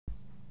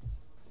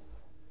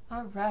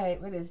All right,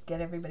 what is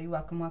good, everybody?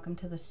 Welcome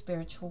to the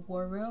Spiritual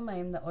War Room. I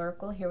am the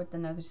Oracle here with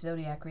another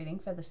zodiac reading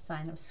for the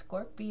sign of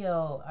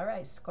Scorpio. All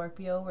right,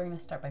 Scorpio, we're going to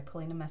start by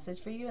pulling a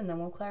message for you, and then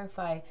we'll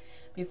clarify.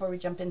 Before we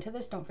jump into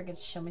this, don't forget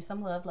to show me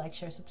some love, like,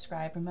 share,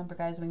 subscribe. Remember,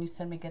 guys, when you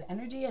send me good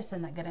energy, I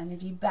send that good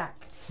energy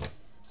back.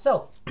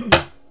 So,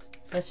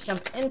 let's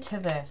jump into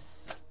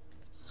this.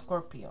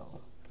 Scorpio.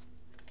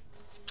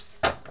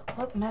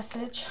 What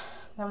message?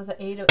 That was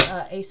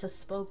the Ace of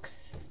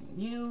Spokes.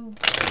 New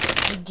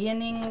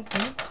beginnings,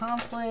 new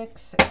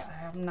conflicts.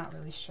 I'm not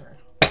really sure,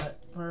 but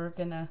we're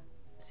gonna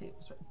see. It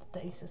was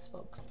the Ace of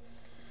Spokes.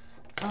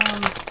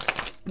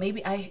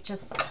 Maybe I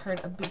just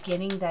heard a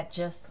beginning that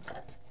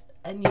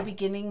a new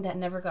beginning that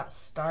never got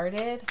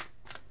started.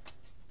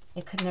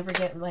 It could never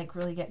get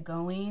really get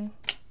going.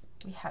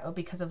 We have,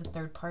 because of the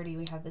third party,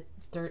 we have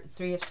the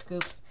Three of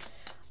Scoops.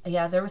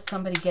 Yeah, there was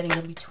somebody getting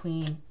in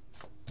between.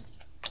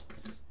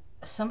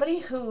 Somebody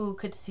who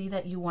could see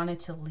that you wanted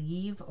to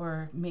leave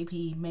or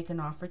maybe make an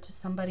offer to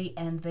somebody,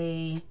 and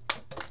they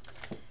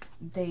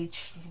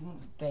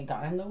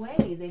got in the way.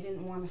 They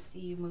didn't want to see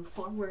you move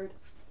forward.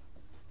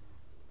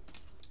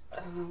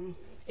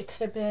 It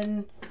could have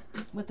been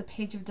with the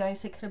Page of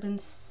Dice. It could have been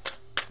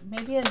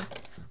maybe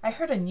I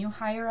heard a new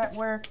hire at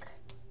work.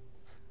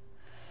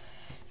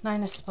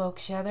 Nine of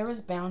Spokes. Yeah, there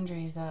was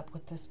boundaries up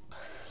with this.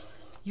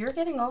 You're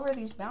getting over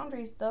these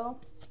boundaries, though.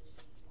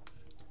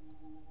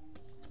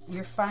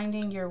 You're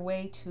finding your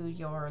way to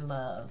your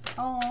love.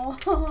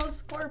 Oh,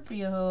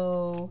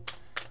 Scorpio.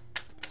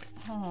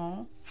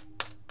 Oh.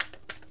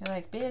 You're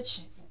like,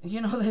 bitch,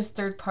 you know, this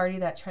third party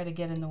that tried to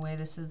get in the way.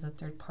 This is the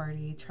third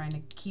party trying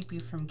to keep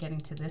you from getting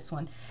to this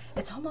one.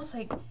 It's almost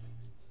like,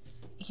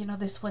 you know,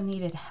 this one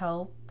needed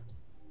help.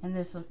 And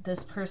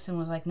this person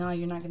was like, no,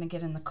 you're not going to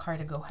get in the car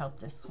to go help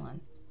this one.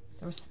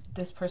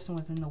 This person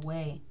was in the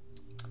way.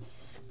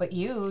 But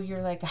you're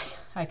like,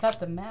 I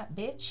got the map,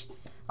 bitch.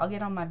 I'll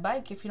get on my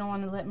bike. If you don't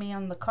want to let me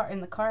on the car,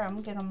 I'm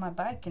gonna get on my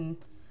bike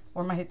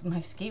or my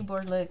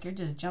skateboard. Look, you're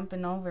just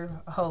jumping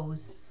over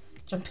hose.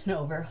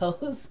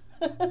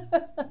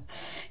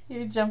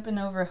 You're jumping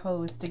over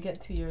hose to get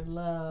to your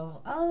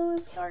love. Oh,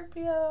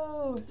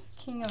 Scorpio,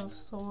 King of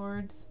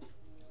Swords.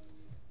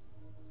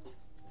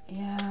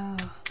 Yeah,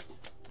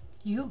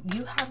 you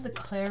have the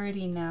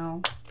clarity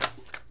now.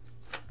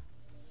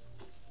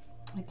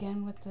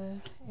 Again with the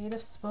Eight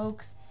of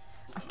Spokes,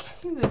 I'm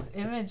getting this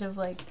image of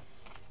like,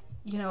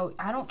 you know,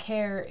 I don't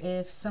care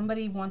if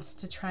somebody wants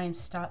to try and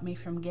stop me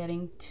from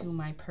getting to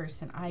my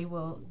person. I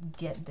will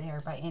get there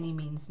by any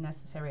means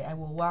necessary. I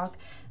will walk,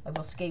 I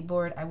will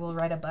skateboard, I will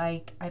ride a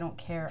bike. I don't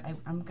care.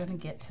 I'm going to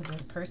get to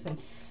this person.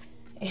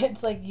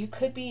 It's like you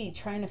could be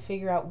trying to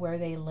figure out where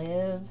they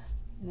live.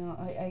 You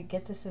know, I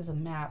get this as a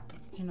map.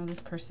 You know,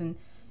 this person,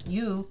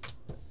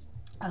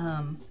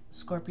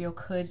 Scorpio,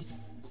 could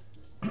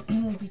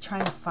be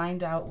trying to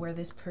find out where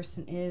this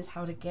person is,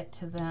 how to get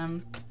to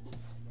them.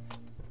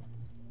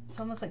 It's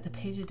almost like the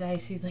Page of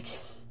Dice. He's like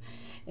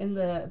in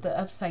the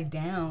upside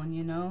down,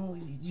 you know?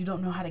 You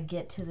don't know how to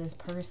get to this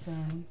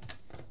person.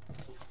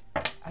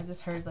 I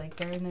just heard like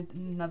they're in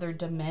another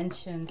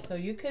dimension. So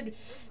you could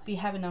be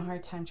having a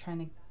hard time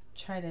trying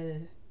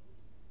to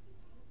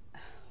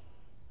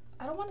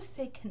I don't want to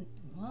say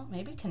well,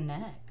 maybe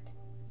connect.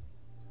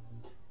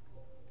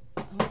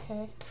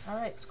 Okay. All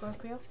right,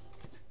 Scorpio.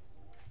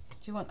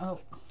 Do you want... Oh.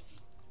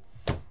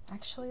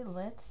 Actually,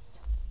 let's...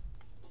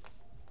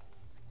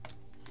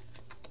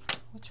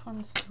 Which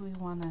ones do we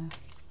want to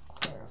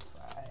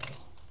clarify?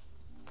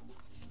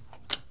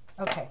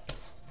 Okay,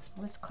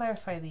 let's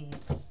clarify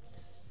these.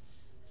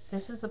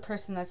 This is the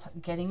person that's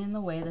getting in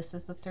the way. This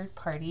is the third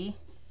party.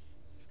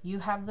 You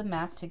have the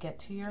map to get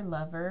to your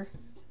lover.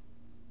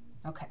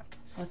 Okay,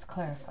 let's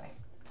clarify.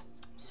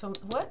 So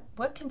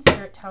what can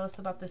Spirit tell us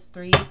about this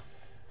Three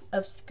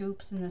of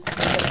Scoops and this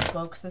Three of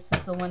Spokes? This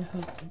is the one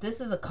who's...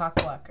 This is a cock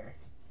blocker.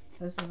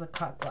 This is a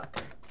cock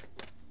blocker.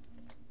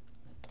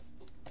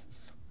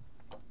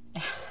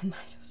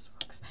 Knight of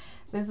Spokes.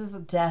 This is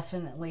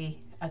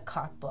definitely a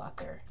cock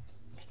blocker.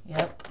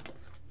 Yep.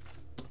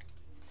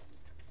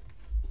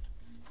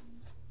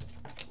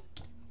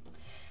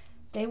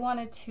 They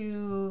wanted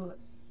to...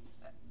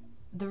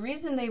 The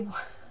reason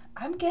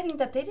I'm getting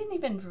that they didn't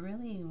even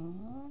really...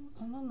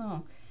 I don't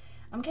know.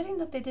 I'm getting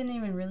that they didn't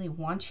even really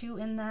want you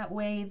in that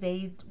way.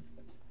 They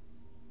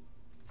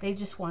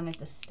just wanted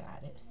the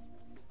status.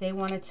 They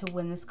wanted to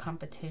win this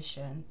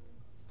competition.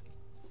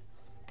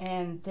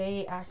 And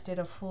they acted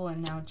a fool,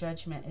 and now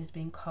judgment is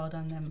being called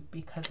on them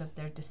because of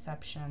their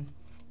deception.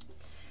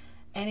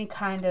 Any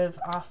kind of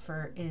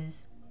offer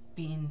is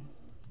being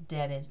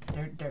deaded.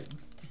 They're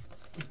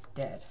just, it's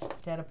dead.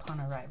 Dead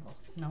upon arrival.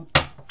 Nope.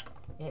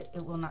 It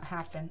will not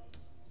happen.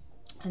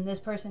 And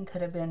this person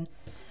could have been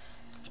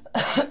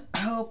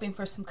hoping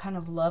for some kind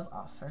of love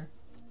offer.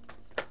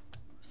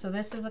 So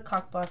this is a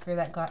cock blocker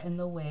that got in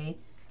the way.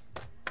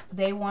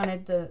 They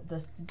wanted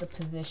the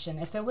position.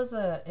 If it was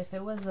a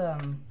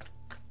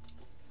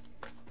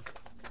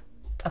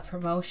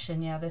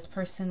promotion, yeah, this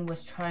person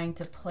was trying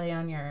to play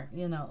on your,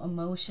 you know,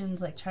 emotions,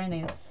 like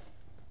trying to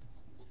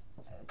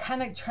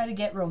kind of try to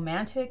get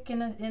romantic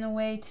in a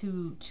way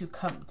to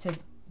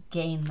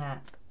gain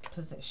that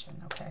position.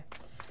 Okay.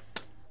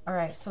 All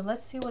right. So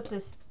let's see what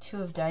this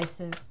Two of Dice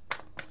is.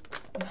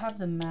 You have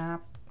the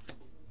map,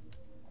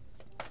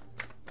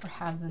 or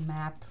have the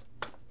map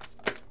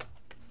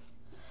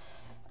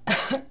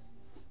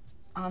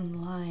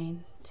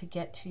online to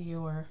get to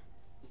your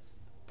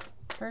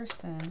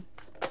person.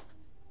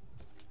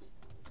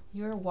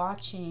 You're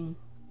watching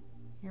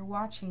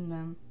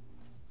them.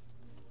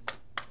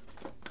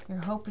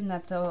 You're hoping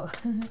that they'll,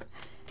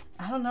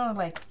 I don't know,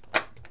 like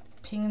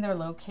ping their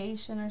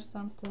location or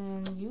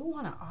something. You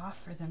want to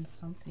offer them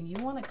something.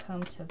 You want to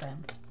come to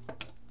them.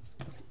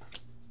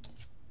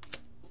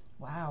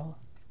 Wow.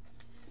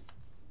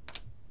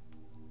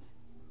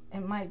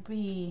 It might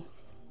be,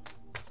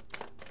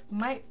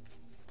 you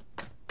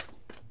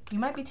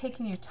might be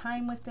taking your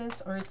time with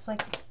this, or it's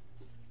like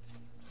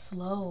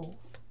slow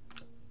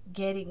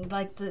getting,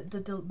 like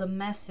the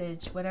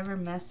message, whatever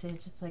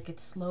message, it's like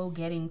it's slow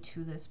getting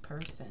to this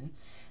person.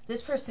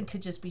 This person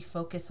could just be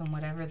focused on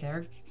whatever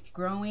they're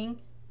growing,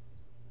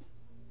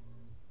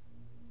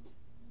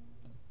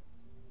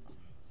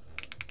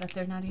 that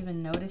they're not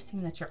even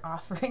noticing that you're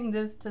offering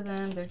this to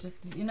them. They're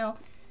just, you know,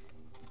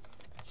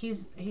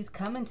 he's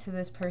coming to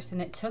this person.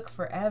 It took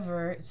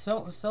forever,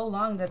 so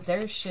long that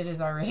their shit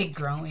is already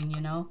growing,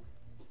 you know,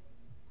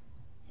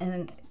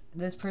 and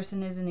this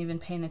person isn't even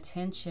paying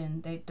attention.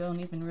 They don't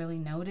even really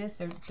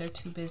notice. They're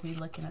too busy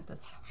looking at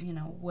this, you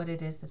know, what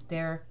it is that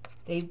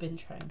they've been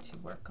trying to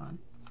work on.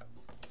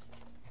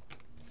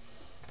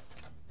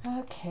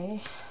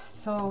 Okay,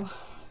 so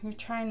you're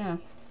trying to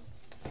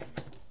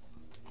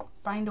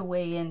find a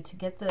way in to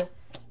get the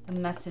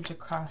message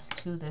across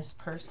to this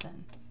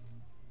person.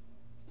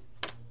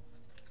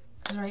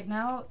 Because right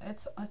now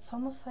it's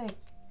almost like,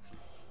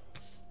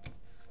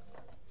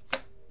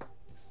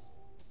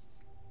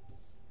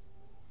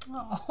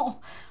 oh.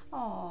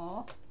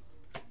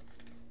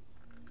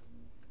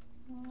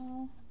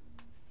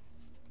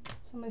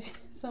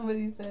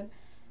 Somebody said,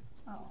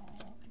 oh,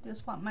 I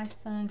just want my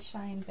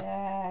sunshine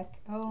back.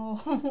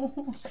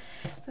 Oh,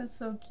 that's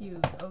so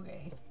cute.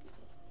 Okay.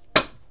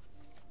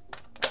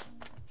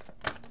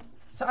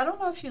 So I don't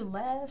know if you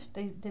left.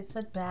 They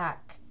said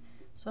back.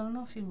 So I don't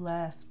know if you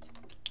left.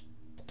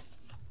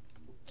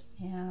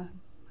 Yeah,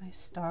 my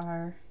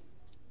star.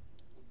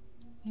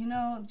 You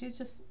know,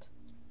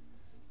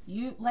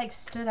 you like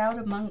stood out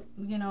among,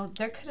 you know,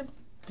 there could have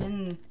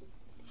been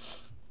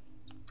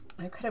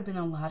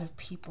a lot of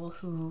people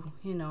who,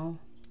 you know,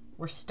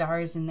 were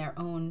stars in their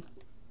own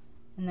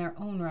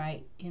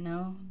right, you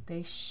know.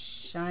 They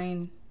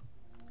shine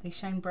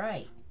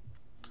bright.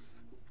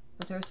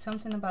 But there was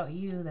something about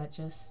you that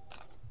just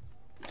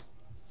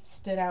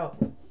stood out.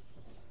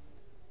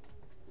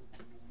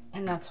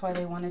 And that's why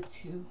they wanted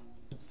to,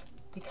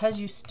 because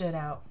you stood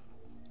out.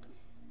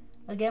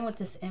 Again, with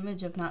this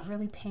image of not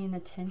really paying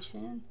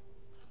attention.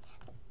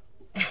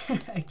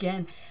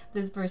 Again,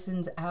 this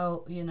person's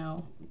out, you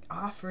know,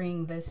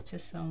 offering this to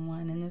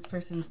someone, and this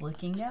person's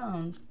looking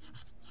down.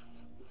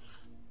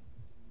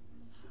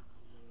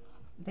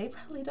 They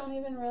probably don't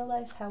even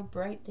realize how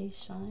bright they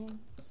shine.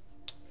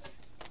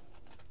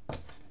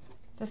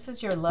 This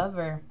is your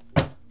lover.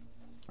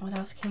 What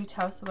else can you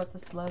tell us about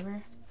this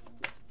lover?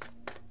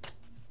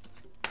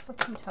 What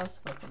can you tell us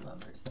about the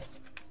lovers?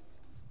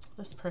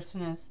 This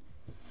person is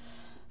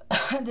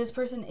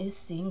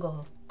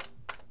single.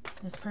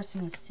 This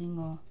person is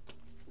single.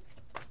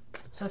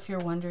 So if you're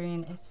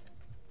wondering if,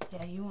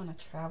 yeah, you want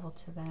to travel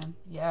to them.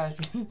 Yeah.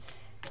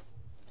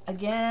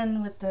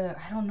 Again, with the,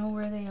 I don't know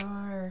where they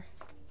are.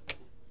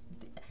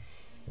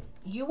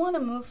 You want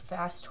to move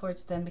fast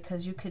towards them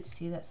because you could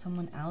see that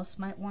someone else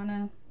might want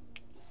to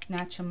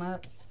snatch them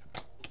up.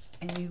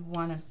 And you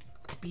want to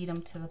beat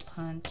them to the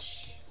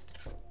punch.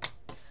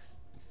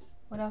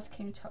 What else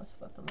can you tell us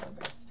about the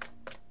lovers?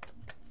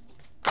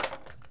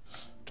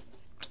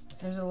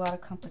 There's a lot of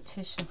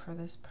competition for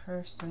this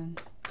person.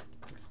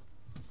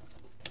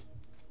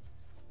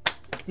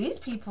 These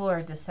people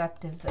are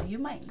deceptive. You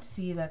might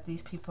see that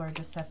these people are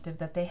deceptive,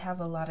 that they have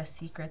a lot of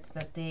secrets,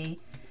 that they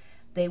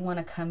want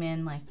to come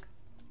in like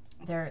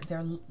they're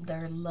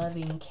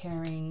loving,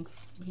 caring,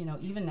 you know,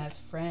 even as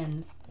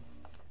friends.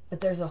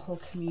 But there's a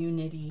whole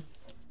community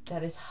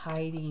that is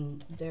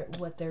hiding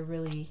what they're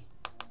really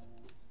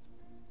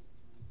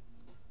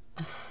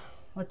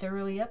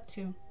up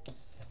to.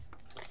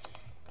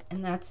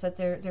 And that's that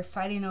they're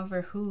fighting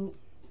over who's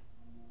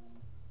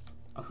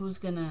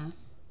gonna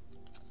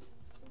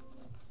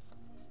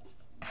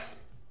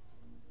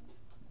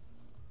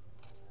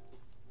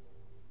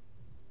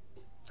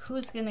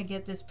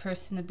get this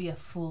person to be a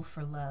fool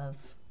for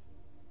love.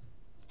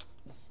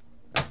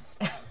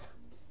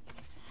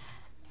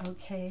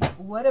 Okay,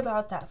 what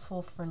about that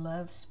fool for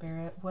love,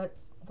 Spirit? What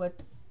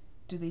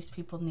do these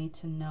people need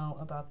to know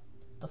about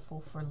the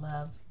fool for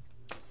love?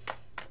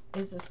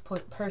 Is this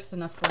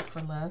person a fool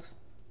for love?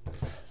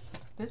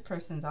 This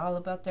person's all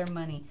about their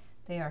money.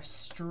 They are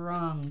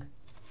strong.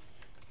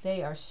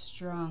 They are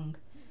strong.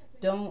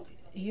 You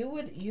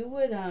would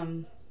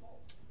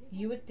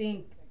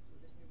think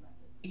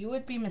you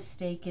would be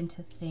mistaken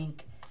to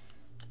think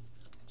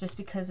just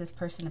because this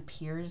person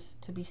appears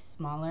to be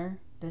smaller,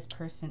 this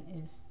person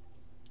is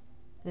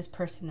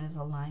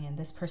a lion.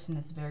 This person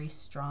is very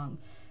strong.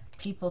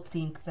 People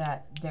think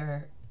that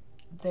their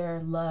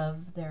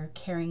love, their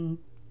caring,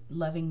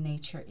 loving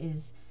nature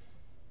is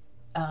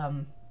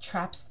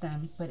traps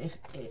them, but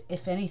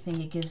if anything,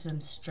 it gives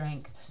them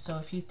strength. So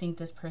if you think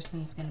this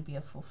person is going to be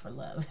a fool for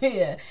love,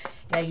 yeah,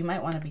 you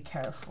might want to be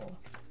careful.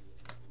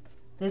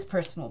 This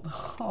person will,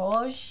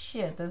 oh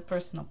shit, this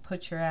person will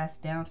put your ass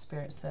down,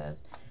 Spirit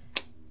says.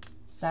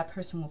 That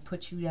person will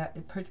put you down,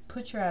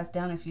 put your ass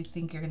down if you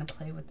think you're going to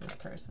play with this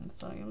person.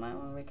 So you might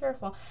want to be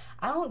careful.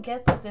 I don't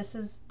get that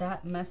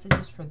that message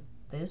is for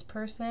this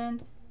person.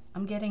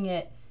 I'm getting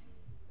it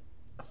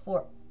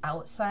for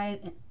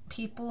outside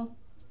people.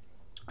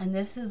 And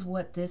this is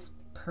what this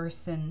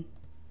person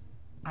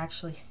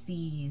actually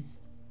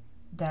sees,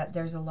 that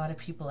there's a lot of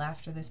people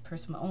after this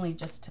person, but only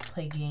just to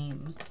play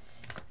games.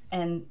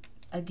 And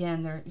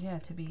again, they're, yeah,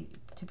 to be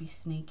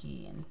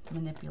sneaky and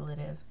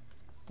manipulative.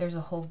 There's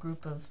a whole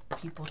group of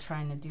people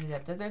trying to do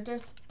that.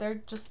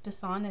 They're just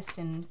dishonest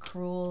and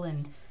cruel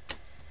and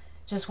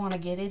just want to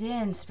get it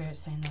in. Spirit's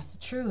saying that's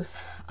the truth.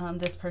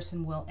 This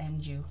person will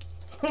end you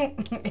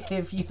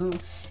if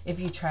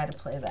you try to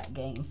play that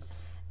game.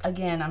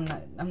 Again,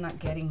 I'm not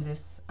getting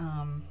this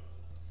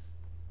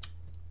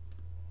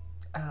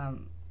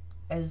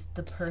as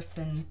the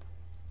person.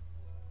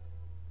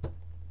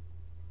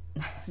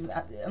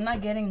 I'm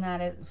not getting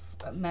that as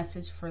a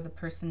message for the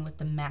person with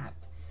the map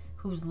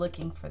who's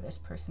looking for this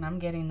person. I'm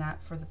getting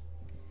that for the,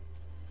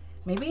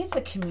 maybe it's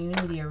a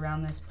community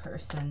around this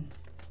person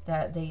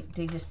that they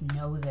just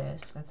know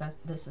this, that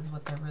this is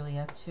what they're really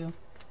up to.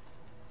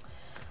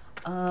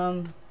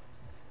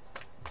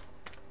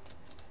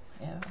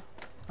 Yeah.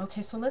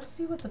 Okay, so let's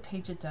see what the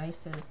Page of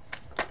Dice is.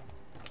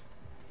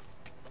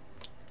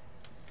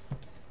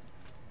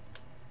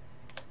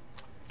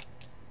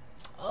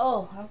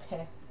 Oh,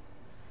 okay.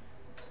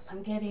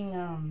 I'm getting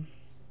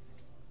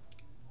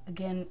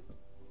again,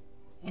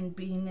 and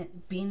being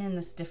in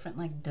this different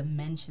like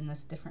dimension,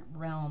 this different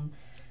realm,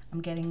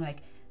 I'm getting like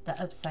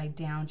the upside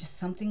down, just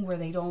something where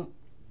they don't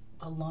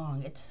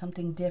belong. It's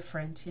something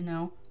different, you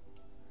know.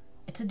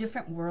 It's a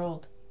different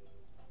world.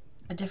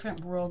 A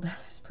different world that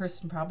this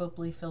person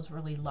probably feels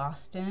really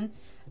lost in.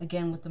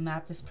 Again, with the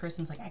map, this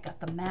person's like, I got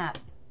the map.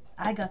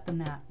 I got the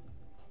map.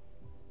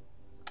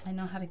 I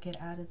know how to get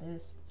out of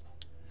this.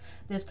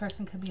 This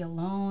person could be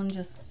alone,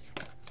 just,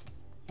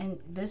 and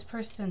this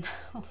person,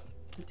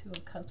 the Two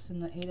of Cups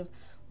and the Eight of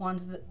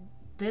Wands,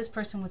 this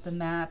person with the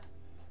map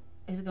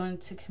is going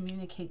to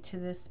communicate to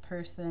this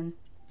person.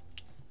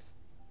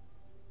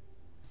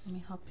 Let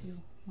me help you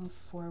move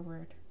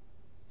forward.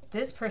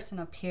 This person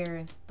up here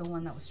is the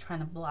one that was trying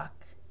to block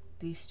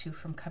these two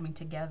from coming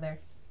together.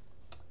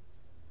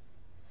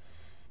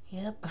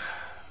 Yep.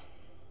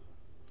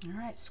 All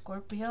right,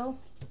 Scorpio.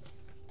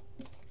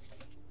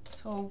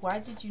 So why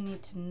did you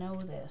need to know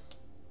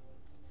this?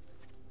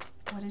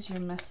 What is your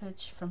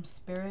message from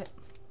Spirit?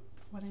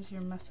 What is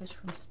your message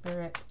from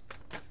Spirit?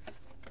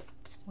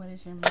 What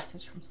is your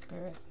message from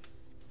Spirit?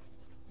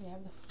 We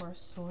have the Four of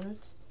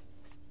Swords.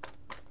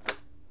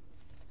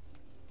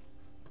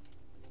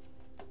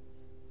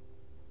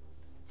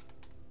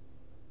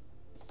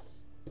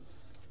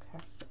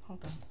 Okay,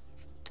 hold on.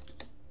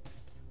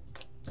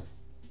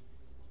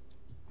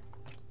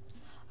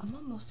 I'm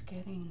almost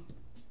getting...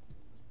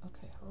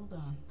 Okay, hold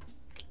on.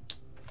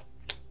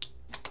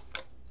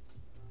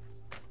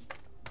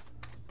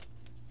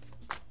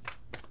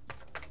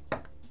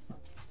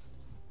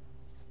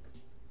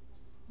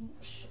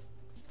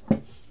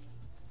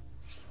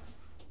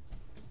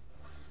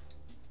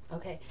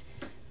 Okay,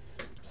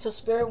 so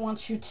Spirit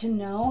wants you to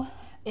know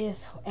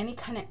if any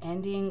kind of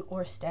ending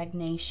or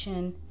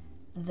stagnation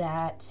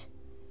that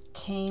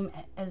came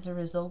as a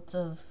result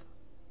of,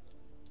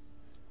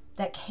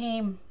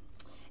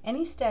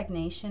 any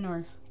stagnation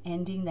or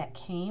ending that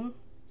came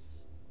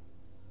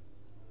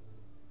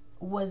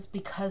was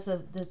because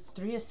of the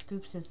Three of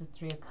Scoops is the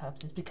Three of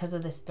Cups. It's because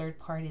of this third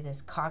party,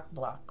 this cock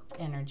block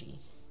energy.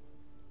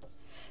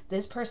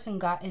 This person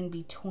got in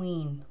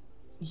between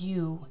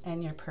you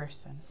and your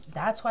person.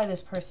 That's why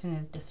this person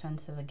is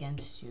defensive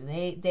against you.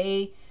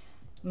 They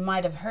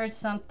might have heard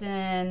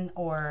something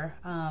or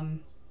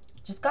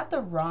just got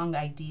the wrong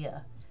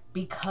idea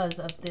because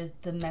of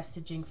the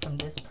messaging from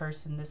this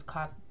person, this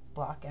cock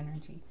block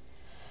energy.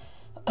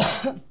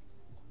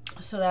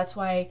 So that's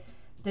why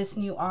this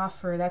new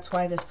offer, that's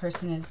why this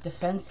person is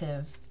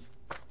defensive.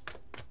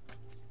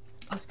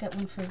 Let's get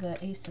one for the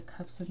Ace of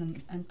Cups and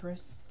the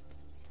Empress.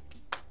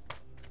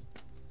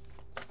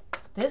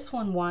 This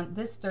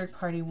third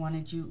party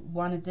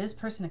wanted this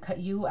person to cut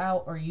you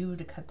out or you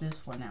to cut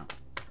this one out.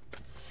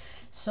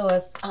 So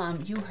if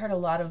you heard a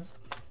lot of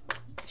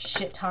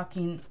shit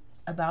talking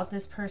about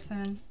this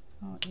person,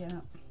 oh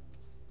yeah,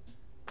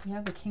 you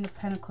have the King of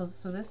Pentacles.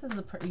 So this is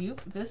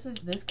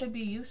this could be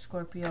you,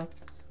 Scorpio,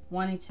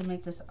 wanting to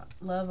make this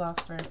love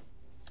offer.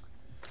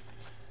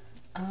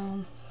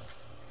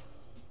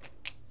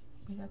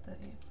 We got the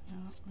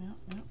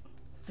yeah.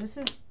 This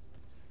is,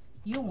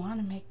 you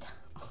want to make that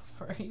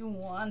offer. You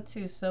want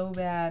to so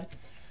bad.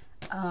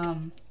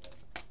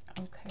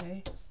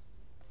 Okay.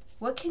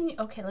 What can you,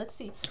 okay, let's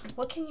see.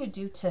 What can you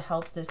do to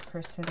help this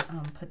person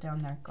put down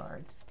their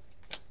guards?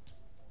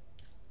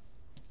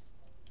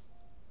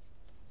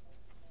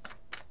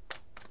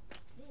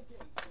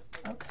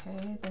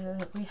 Okay,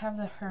 we have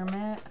the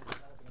Hermit.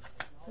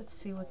 Let's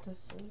see what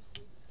this is.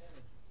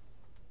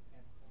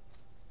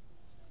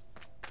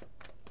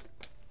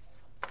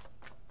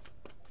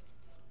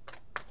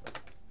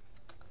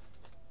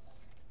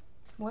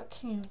 What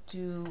can you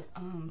do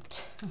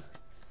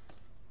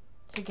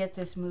to get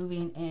this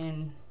moving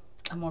in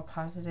a more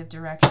positive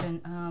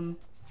direction?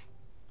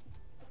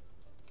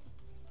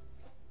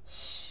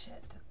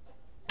 Shit.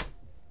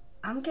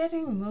 I'm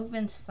getting move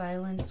in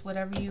silence.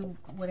 Whatever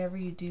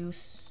you do,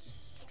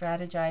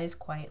 strategize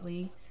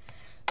quietly.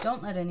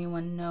 Don't let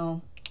anyone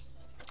know,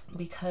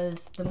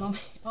 because the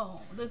moment,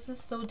 oh, this is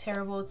so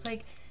terrible. It's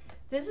like,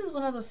 this is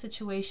one of those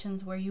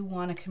situations where you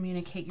want to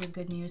communicate your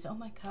good news. Oh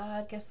my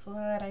God, guess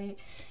what? I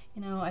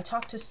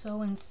talked to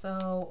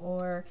so-and-so,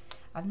 or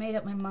I've made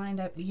up my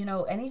mind.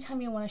 Anytime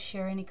you want to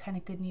share any kind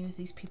of good news,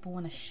 these people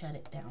want to shut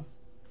it down.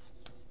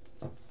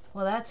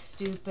 Well, that's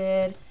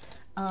stupid.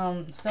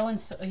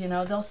 So-and-so,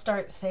 they'll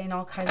start saying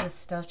all kinds of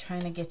stuff,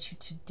 trying to get you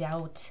to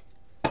doubt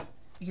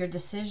your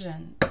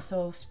decision.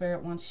 So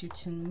Spirit wants you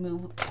to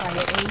move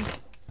quietly.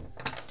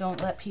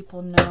 Don't let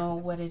people know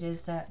what it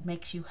is that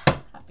makes you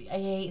happy. I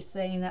hate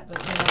saying that, but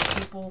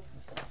people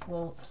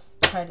will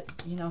try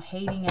to,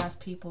 hating ass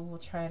people will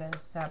try to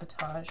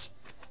sabotage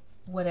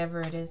whatever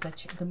it is that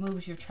the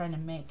moves you're trying to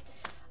make.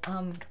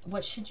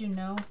 What should you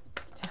know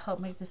to help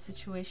make the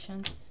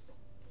situation?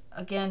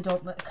 Again,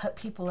 don't cut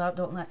people out.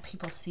 Don't let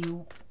people see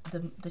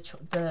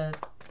the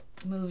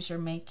moves you're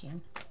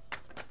making.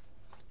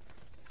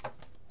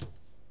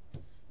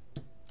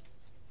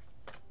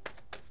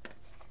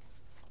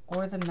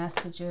 Or the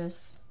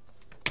messages.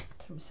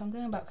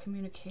 Something about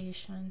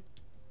communication.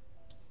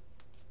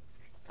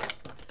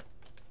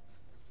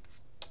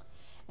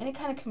 Any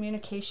kind of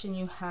communication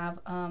you have,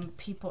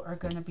 people are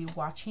going to be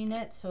watching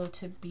it. So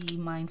to be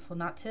mindful,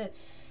 not to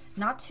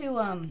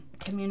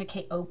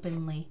communicate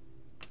openly.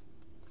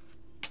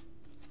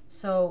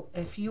 So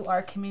if you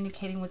are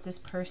communicating with this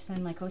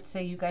person, like let's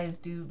say you guys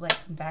do like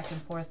some back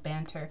and forth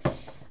banter,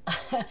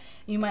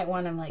 you might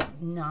want to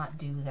like not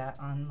do that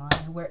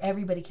online where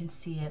everybody can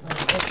see it.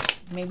 Like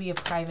maybe a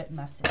private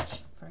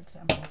message, for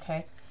example,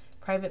 okay?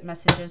 Private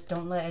messages,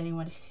 don't let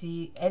anyone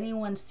see that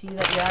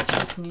you're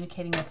actually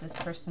communicating with this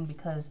person,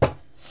 because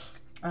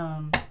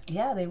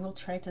yeah, they will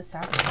try to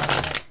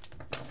sabotage it.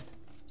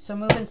 So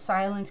move in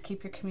silence,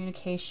 keep your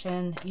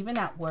communication, even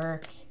at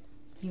work,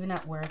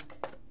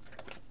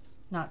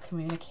 not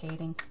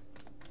communicating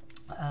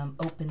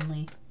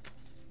openly.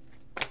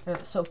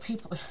 So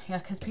people, yeah,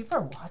 because people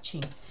are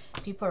watching.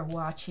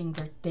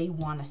 They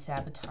want to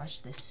sabotage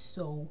this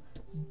so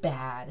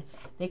bad.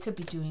 They could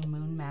be doing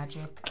moon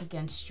magic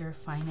against your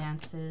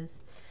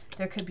finances.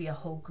 There could be a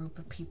whole group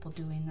of people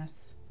doing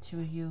this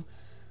to you,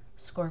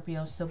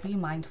 Scorpio. So be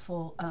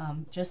mindful.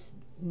 Just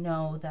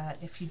know that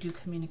if you do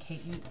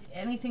communicate,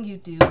 anything you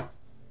do,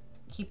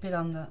 keep it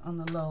on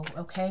the low,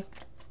 okay?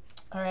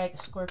 All right,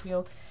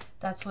 Scorpio,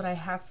 that's what I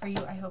have for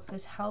you. I hope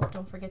this helped.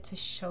 Don't forget to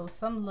show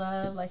some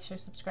love, like, share,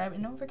 subscribe,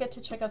 and don't forget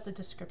to check out the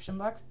description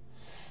box.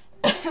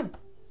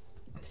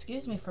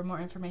 Excuse me, for more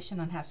information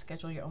on how to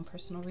schedule your own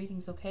personal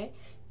readings, okay?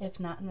 If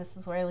not, and this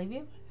is where I leave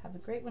you, have a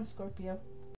great one, Scorpio.